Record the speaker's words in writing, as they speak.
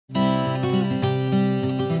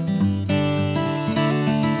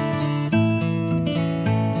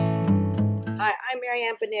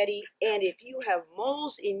Marianne Benetti, and if you have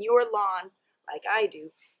moles in your lawn, like I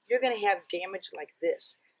do, you're going to have damage like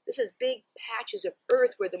this. This is big patches of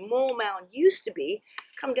earth where the mole mound used to be.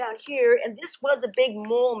 Come down here, and this was a big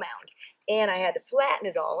mole mound, and I had to flatten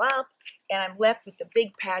it all up, and I'm left with the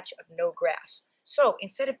big patch of no grass. So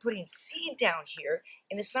instead of putting seed down here,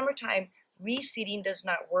 in the summertime, reseeding does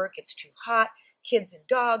not work. It's too hot. Kids and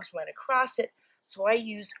dogs run across it, so I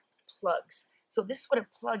use plugs. So this is what a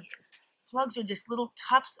plug is. Plugs are just little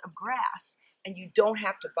tufts of grass, and you don't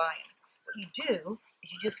have to buy them. What you do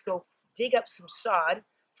is you just go dig up some sod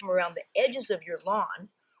from around the edges of your lawn,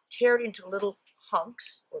 tear it into little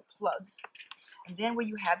hunks or plugs, and then where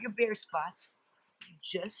you have your bare spots, you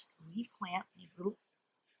just replant these little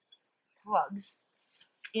plugs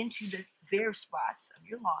into the bare spots of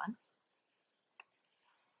your lawn.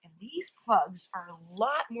 And these plugs are a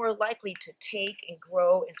lot more likely to take and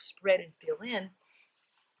grow and spread and fill in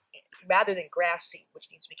rather than grass seed, which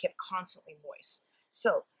needs to be kept constantly moist.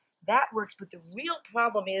 So that works, but the real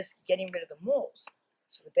problem is getting rid of the moles.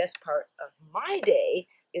 So the best part of my day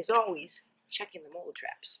is always checking the mole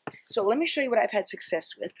traps. So let me show you what I've had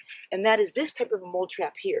success with, and that is this type of a mole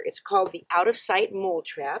trap here. It's called the out of sight mole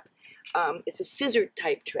trap. It's a scissor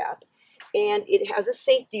type trap, and it has a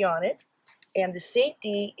safety on it, and the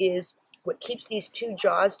safety is what keeps these two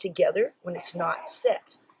jaws together when it's not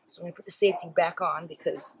set. So I'm going to put the safety back on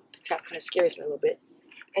because the trap kind of scares me a little bit.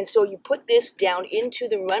 And so you put this down into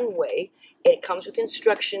the runway. It comes with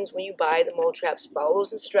instructions when you buy the mole traps. Follow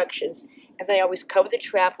those instructions. And then I always cover the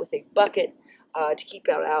trap with a bucket to keep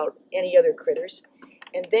out any other critters.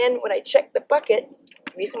 And then when I check the bucket,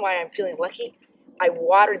 the reason why I'm feeling lucky, I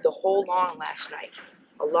watered the whole lawn last night.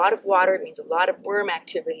 A lot of water means a lot of worm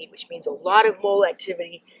activity, which means a lot of mole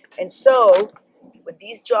activity. And so when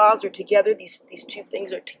these jaws are together, these two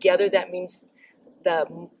things are together, that means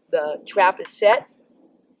the trap is set.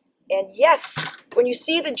 And yes, when you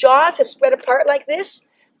see the jaws have spread apart like this,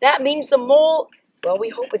 that means the mole, well, we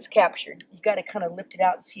hope it's captured. You got to kind of lift it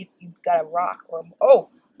out and see if you've got a rock or, oh,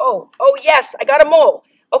 yes, I got a mole.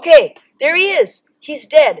 Okay, there he is. He's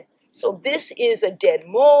dead. So this is a dead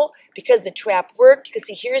mole because the trap worked. You can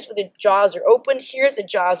see here's where the jaws are open, here's the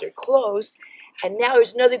jaws are closed. And now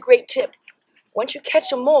here's another great tip. Once you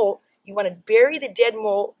catch a mole, you want to bury the dead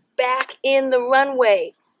mole back in the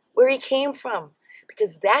runway where he came from,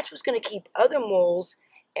 because that's what's going to keep other moles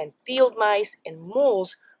and field mice and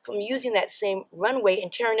moles from using that same runway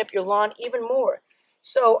and tearing up your lawn even more.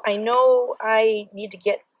 So I know I'm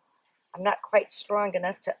not quite strong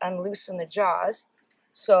enough to unloosen the jaws.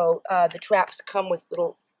 So the traps come with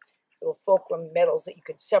little fulcrum metals that you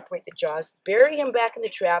can separate the jaws. Bury him back in the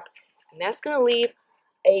trap, and that's going to leave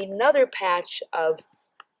another patch of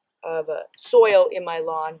soil in my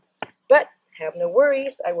lawn. But have no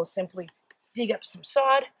worries. I will simply dig up some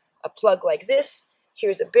sod, a plug like this.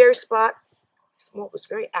 Here's a bare spot. This mole was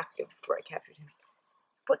very active before I captured him.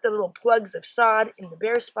 Put the little plugs of sod in the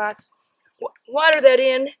bare spots, water that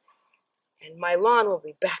in, and my lawn will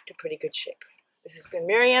be back to pretty good shape. This has been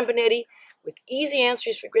Marianne Benetti with easy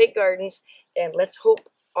answers for great gardens, and let's hope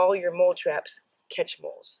all your mole traps catch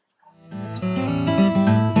moles.